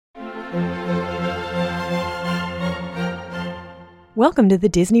Welcome to the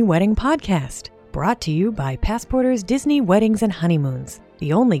Disney Wedding Podcast, brought to you by Passporter's Disney Weddings and Honeymoons,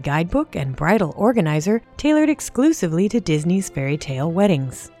 the only guidebook and bridal organizer tailored exclusively to Disney's fairy tale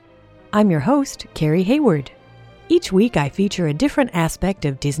weddings. I'm your host, Carrie Hayward. Each week I feature a different aspect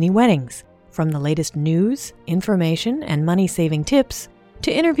of Disney weddings, from the latest news, information, and money-saving tips,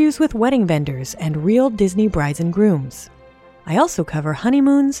 to interviews with wedding vendors and real Disney brides and grooms. I also cover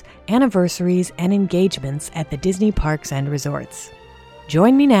honeymoons, anniversaries, and engagements at the Disney parks and resorts.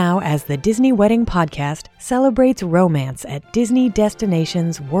 Join me now as the Disney Wedding Podcast celebrates romance at Disney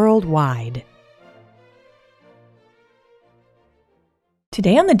destinations worldwide.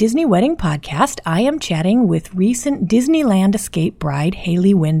 Today on the Disney Wedding Podcast, I am chatting with recent Disneyland escape bride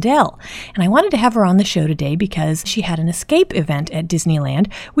Hayley Wendell. And I wanted to have her on the show today because she had an escape event at Disneyland,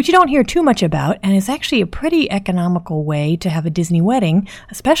 which you don't hear too much about, and is actually a pretty economical way to have a Disney wedding,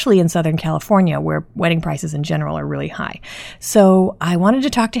 especially in Southern California, where wedding prices in general are really high. So I wanted to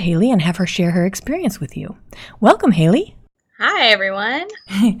talk to Hayley and have her share her experience with you. Welcome, Hayley. Hi, everyone.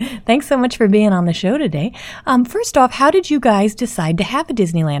 Thanks so much for being on the show today. First off, how did you guys decide to have a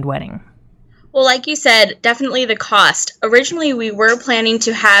Disneyland wedding? Well, like you said, definitely the cost. Originally, we were planning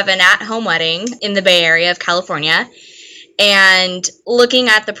to have an at-home wedding in the Bay Area of California. And looking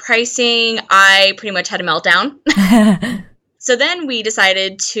at the pricing, I pretty much had a meltdown. So then we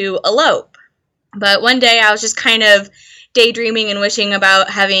decided to elope. But one day I was just kind of daydreaming and wishing about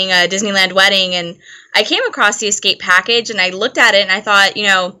having a Disneyland wedding, and I came across the escape package and I looked at it and I thought,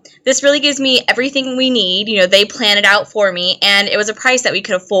 this really gives me everything we need. They plan it out for me, and it was a price that we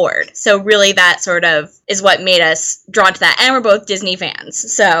could afford. So really that sort of is what made us drawn to that. And we're both Disney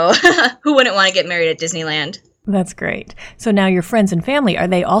fans. So who wouldn't want to get married at Disneyland? That's great. So now your friends and family, are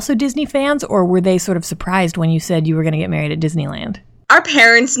they also Disney fans, or were they sort of surprised when you said you were going to get married at Disneyland? Our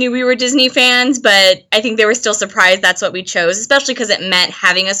parents knew we were Disney fans, but I think they were still surprised that's what we chose, especially because it meant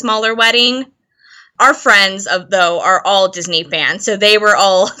having a smaller wedding. Our friends, though, are all Disney fans, so they were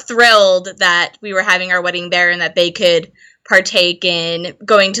all thrilled that we were having our wedding there and that they could partake in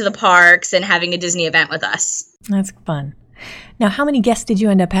going to the parks and having a Disney event with us. That's fun. Now, how many guests did you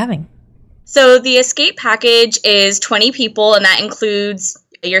end up having? So the escape package is 20 people, and that includes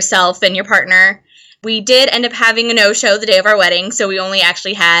yourself and your partner. We did end up having a no-show the day of our wedding, so we only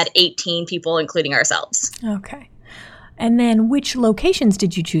actually had 18 people, including ourselves. Okay. And then which locations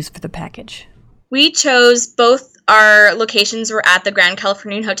did you choose for the package? We chose both. Our locations were at the Grand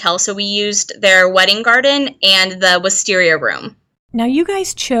Californian Hotel, so we used their wedding garden and the Wisteria room. Now, you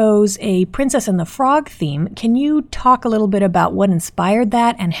guys chose a Princess and the Frog theme. Can you talk a little bit about what inspired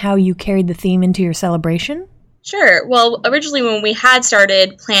that and how you carried the theme into your celebration? Sure. Well, originally when we had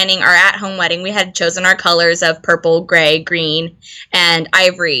started planning our at-home wedding, we had chosen our colors of purple, gray, green, and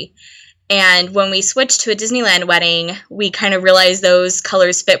ivory. And when we switched to a Disneyland wedding, we kind of realized those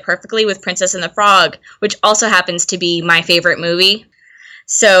colors fit perfectly with Princess and the Frog, which also happens to be my favorite movie.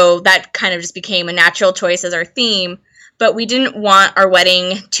 So that kind of just became a natural choice as our theme. But we didn't want our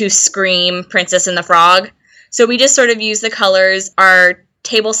wedding to scream Princess and the Frog. So we just sort of used the colors. Our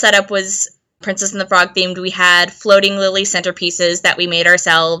table setup was Princess and the Frog themed. We had floating lily centerpieces that we made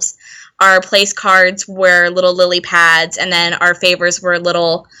ourselves. Our place cards were little lily pads, and then our favors were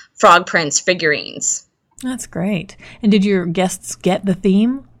little Frog Prince figurines. That's great. And did your guests get the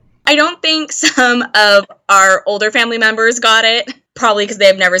theme? I don't think some of our older family members got it, probably because they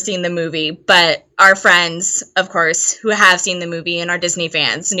have never seen the movie, but our friends, of course, who have seen the movie and are Disney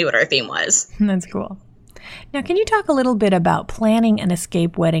fans knew what our theme was. That's cool. Now, can you talk a little bit about planning an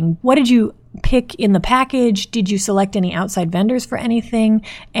escape wedding? What did you pick in the package? Did you select any outside vendors for anything?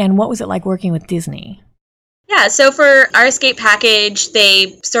 And what was it like working with Disney? Yeah, so for our escape package,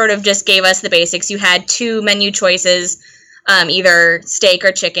 they sort of just gave us the basics. You had 2 menu choices, either steak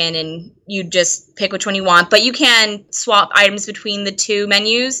or chicken, and you just pick which one you want. But you can swap items between the 2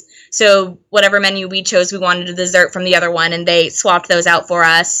 menus. So whatever menu we chose, we wanted a dessert from the other one, and they swapped those out for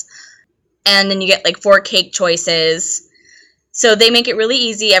us. And then you get 4 cake choices. So they make it really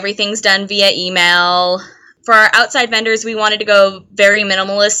easy. Everything's done via email. For our outside vendors, we wanted to go very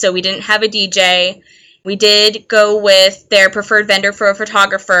minimalist, so we didn't have a DJ. We did go with their preferred vendor for a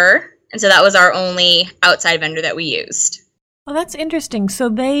photographer, and so that was our only outside vendor that we used. Well, that's interesting. So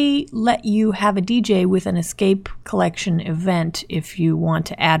they let you have a DJ with an escape collection event if you want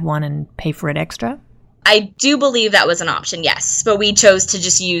to add one and pay for it extra? I do believe that was an option, yes, but we chose to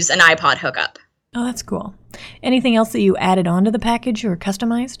just use an iPod hookup. Oh, that's cool. Anything else that you added onto the package or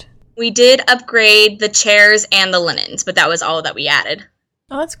customized? We did upgrade the chairs and the linens, but that was all that we added.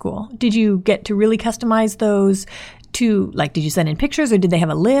 Oh, that's cool. Did you get to really customize those did you send in pictures or did they have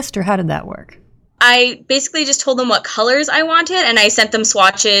a list or how did that work? I basically just told them what colors I wanted and I sent them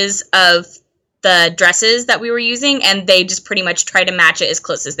swatches of the dresses that we were using and they just pretty much tried to match it as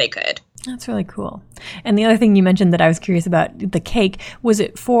close as they could. That's really cool. And the other thing you mentioned that I was curious about, the cake, was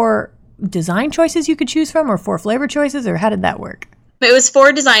it 4 design choices you could choose from or 4 flavor choices or how did that work? It was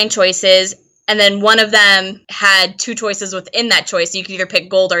 4 design choices and then one of them had 2 choices within that choice. So you could either pick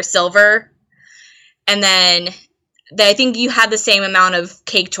gold or silver. And then I think you had the same amount of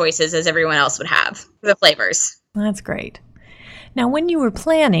cake choices as everyone else would have, the flavors. That's great. Now, when you were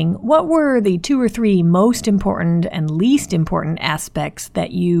planning, what were the 2 or 3 most important and least important aspects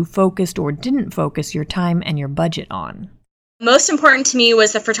that you focused or didn't focus your time and your budget on? Most important to me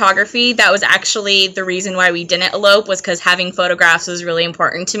was the photography. That was actually the reason why we didn't elope, was because having photographs was really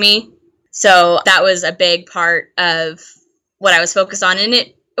important to me. So that was a big part of what I was focused on. And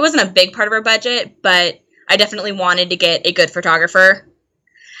it wasn't a big part of our budget, but I definitely wanted to get a good photographer.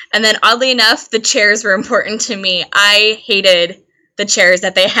 And then oddly enough, the chairs were important to me. I hated the chairs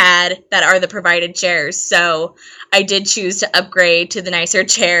that they had that are the provided chairs. So I did choose to upgrade to the nicer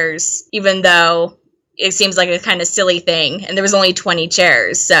chairs, even though it seems like a kind of silly thing. And there was only 20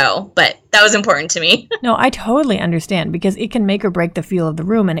 chairs. But that was important to me. No, I totally understand because it can make or break the feel of the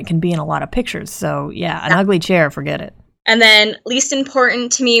room and it can be in a lot of pictures. So yeah, an ugly chair, forget it. And then least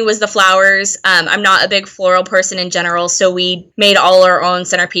important to me was the flowers. I'm not a big floral person in general, so we made all our own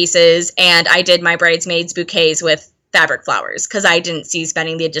centerpieces, and I did my bridesmaids' bouquets with fabric flowers because I didn't see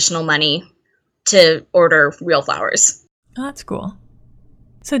spending the additional money to order real flowers. Oh, that's cool.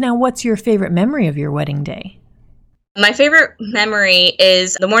 So now what's your favorite memory of your wedding day? My favorite memory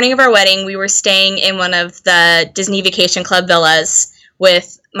is the morning of our wedding. We were staying in one of the Disney Vacation Club villas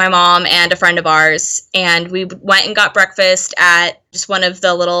with my mom and a friend of ours, and we went and got breakfast at just one of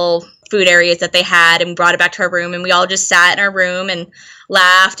the little food areas that they had and brought it back to our room, and we all just sat in our room and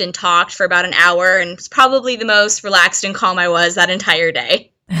laughed and talked for about an hour, and it's probably the most relaxed and calm I was that entire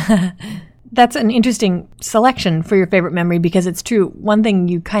day. That's an interesting selection for your favorite memory because it's true. One thing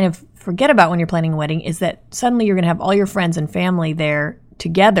you kind of forget about when you're planning a wedding is that suddenly you're going to have all your friends and family there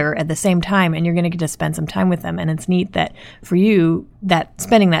together at the same time and you're going to get to spend some time with them. And it's neat that for you, that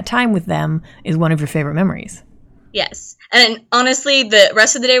spending that time with them is one of your favorite memories. Yes. And honestly, the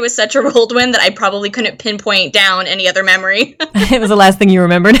rest of the day was such a whirlwind that I probably couldn't pinpoint down any other memory. It was the last thing you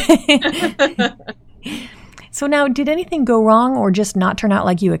remembered. So now, did anything go wrong or just not turn out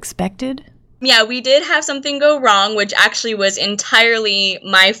like you expected? Yeah, we did have something go wrong, which actually was entirely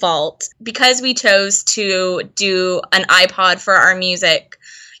my fault. Because we chose to do an iPod for our music,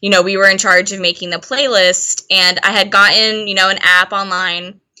 we were in charge of making the playlist, and I had gotten, an app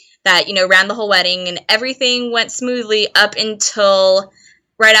online that, ran the whole wedding, and everything went smoothly up until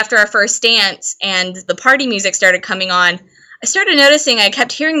right after our first dance, and the party music started coming on. I started noticing I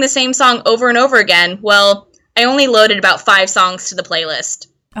kept hearing the same song over and over again. Well, I only loaded about 5 songs to the playlist.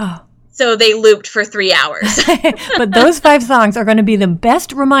 Oh. So they looped for 3 hours. But those 5 songs are going to be the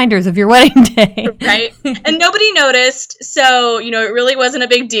best reminders of your wedding day. Right? And nobody noticed. So, it really wasn't a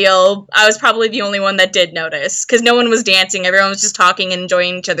big deal. I was probably the only one that did notice because no one was dancing. Everyone was just talking and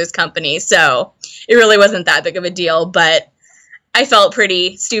enjoying each other's company. So it really wasn't that big of a deal. But I felt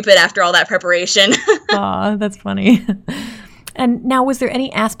pretty stupid after all that preparation. Aw, that's funny. And now, was there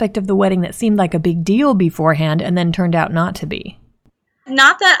any aspect of the wedding that seemed like a big deal beforehand and then turned out not to be?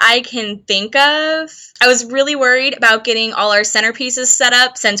 Not that I can think of. I was really worried about getting all our centerpieces set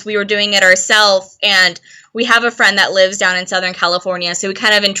up since we were doing it ourselves. And we have a friend that lives down in Southern California, so we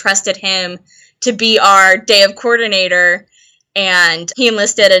kind of entrusted him to be our day of coordinator. And he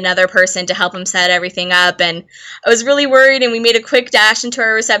enlisted another person to help him set everything up. And I was really worried, and we made a quick dash into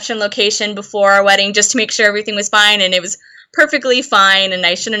our reception location before our wedding just to make sure everything was fine. And it was perfectly fine, and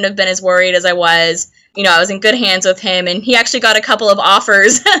I shouldn't have been as worried as I was. I was in good hands with him, and he actually got a couple of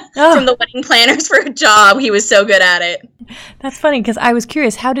offers from the wedding planners for a job. He was so good at it. That's funny, because I was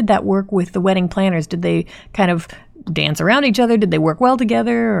curious, how did that work with the wedding planners? Did they kind of dance around each other? Did they work well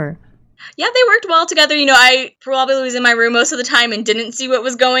together? Or? Yeah, they worked well together. I probably was in my room most of the time and didn't see what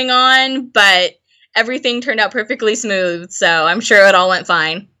was going on, but everything turned out perfectly smooth, so I'm sure it all went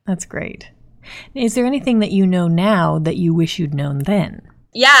fine. That's great. Is there anything that you know now that you wish you'd known then?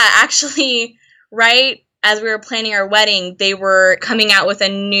 Yeah, actually, right as we were planning our wedding, they were coming out with a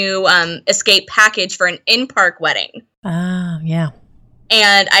new escape package for an in-park wedding. Ah, yeah.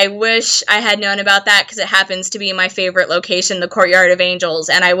 And I wish I had known about that because it happens to be my favorite location, the Courtyard of Angels,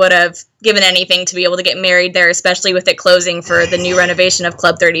 and I would have given anything to be able to get married there, especially with it closing for the new renovation of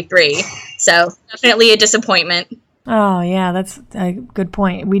Club 33. So definitely a disappointment. Oh, yeah, that's a good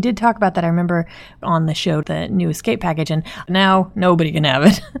point. We did talk about that, I remember, on the show, the new escape package, and now nobody can have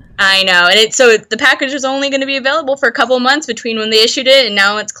it. I know. And so the package was only going to be available for a couple months between when they issued it and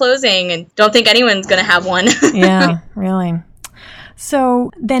now it's closing, and don't think anyone's going to have one. Yeah, really. So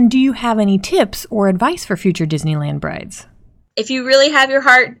then, do you have any tips or advice for future Disneyland brides? If you really have your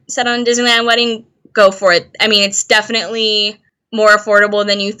heart set on a Disneyland wedding, go for it. I mean, it's definitely more affordable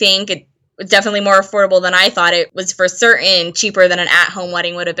than you think. It's definitely more affordable than I thought it was, for certain, cheaper than an at-home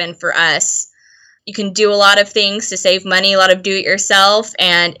wedding would have been for us. You can do a lot of things to save money, a lot of do-it-yourself,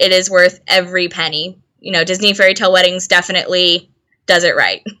 and it is worth every penny. You know, Disney Fairy Tale Weddings definitely does it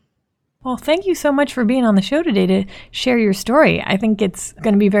right. Well, thank you so much for being on the show today to share your story. I think it's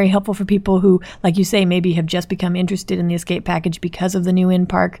going to be very helpful for people who, like you say, maybe have just become interested in the escape package because of the new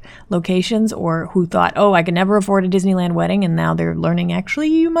in-park locations, or who thought, oh, I could never afford a Disneyland wedding, and now they're learning actually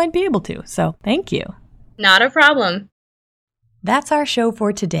you might be able to. So thank you. Not a problem. That's our show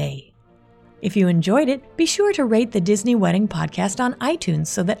for today. If you enjoyed it, be sure to rate the Disney Wedding Podcast on iTunes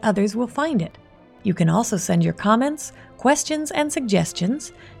so that others will find it. You can also send your comments, questions, and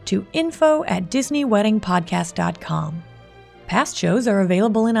suggestions to info@DisneyWeddingPodcast.com. Past shows are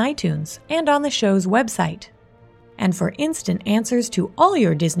available in iTunes and on the show's website. And for instant answers to all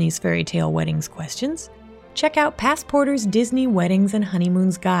your Disney's Fairy Tale Weddings questions, check out Passporter's Disney Weddings and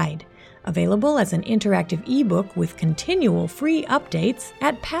Honeymoons Guide, available as an interactive ebook with continual free updates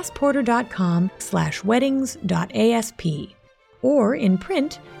at passporter.com/weddings.asp, or in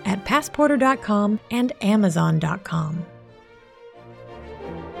print at passporter.com and amazon.com.